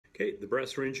Okay, the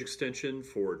brass range extension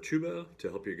for tuba to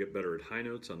help you get better at high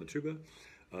notes on the tuba.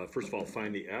 First of all,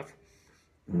 find the F.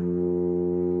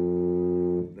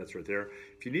 That's right there.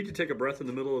 If you need to take a breath in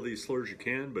the middle of these slurs, you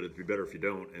can, but it'd be better if you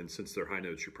don't. And since they're high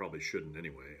notes, you probably shouldn't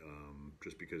anyway,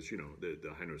 just because, you know,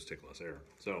 the high notes take less air.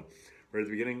 So right at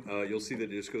the beginning, you'll see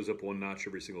that it just goes up one notch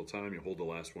every single time. You hold the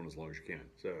last one as long as you can.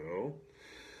 So...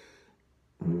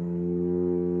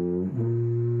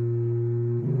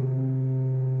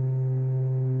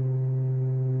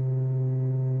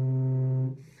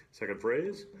 Second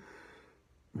phrase.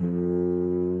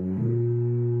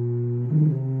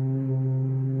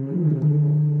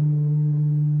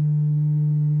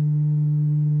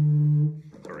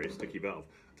 Sorry, sticky valve.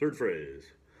 Third phrase.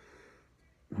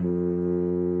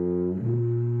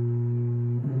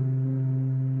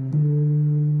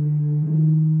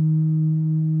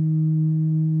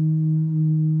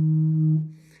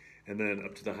 And then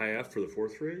up to the high F for the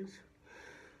fourth phrase.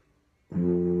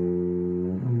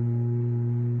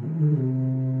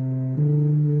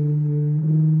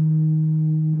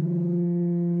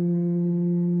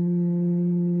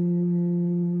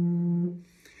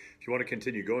 If you want to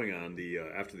continue going on,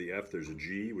 after the F, there's a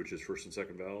G, which is first and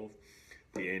second valve.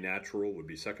 The A natural would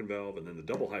be second valve, and then the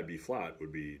double high B flat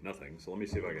would be nothing. So let me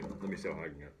see how high I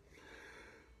can get.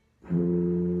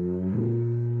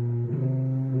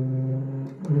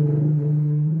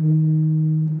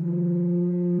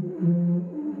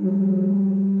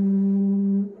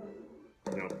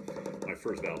 No, my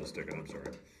first valve is sticking. I'm sorry,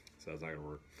 so that's not going to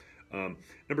work.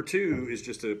 Number two is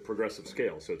just a progressive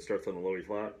scale, so it starts on the low E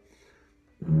flat.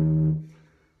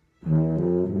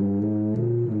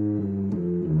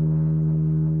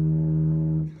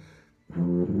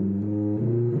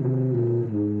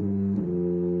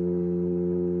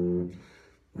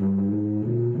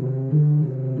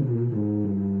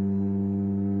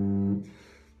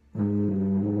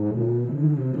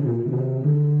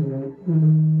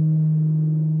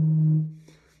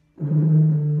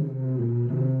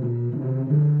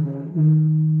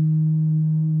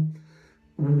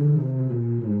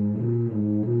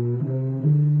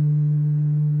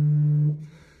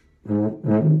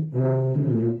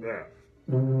 Yeah.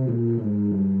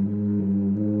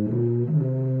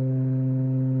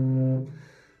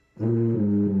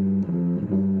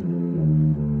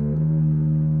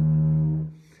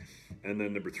 And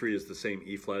then number three is the same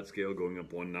E flat scale going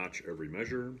up one notch every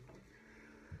measure.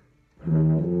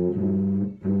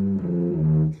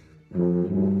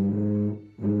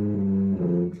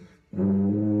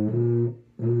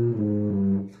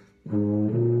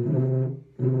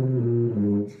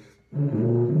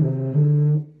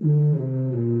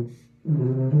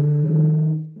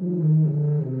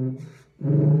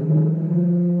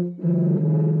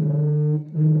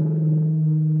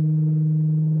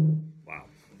 Wow,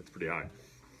 that's pretty high.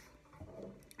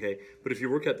 Okay, but if you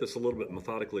work at this a little bit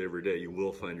methodically every day, you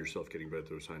will find yourself getting better at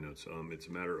those high notes. It's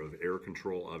a matter of air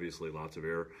control, obviously lots of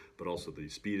air, but also the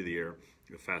speed of the air.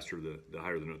 The faster the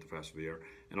higher the note, the faster the air,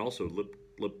 and also lip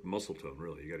muscle tone.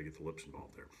 Really, you got to get the lips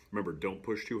involved there. Remember, don't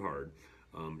push too hard.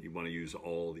 You want to use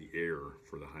all the air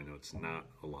for the high notes, not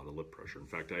a lot of lip pressure. In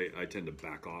fact, I tend to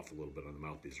back off a little bit on the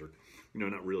mouthpiece, or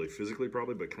not really physically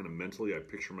probably, but kind of mentally. I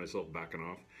picture myself backing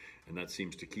off, and that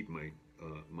seems to keep my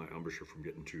my embouchure from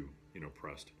getting too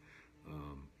pressed.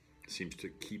 Seems to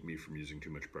keep me from using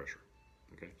too much pressure.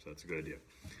 Okay, so that's a good idea.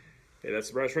 Hey, that's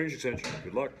the brass range extension.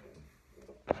 Good luck.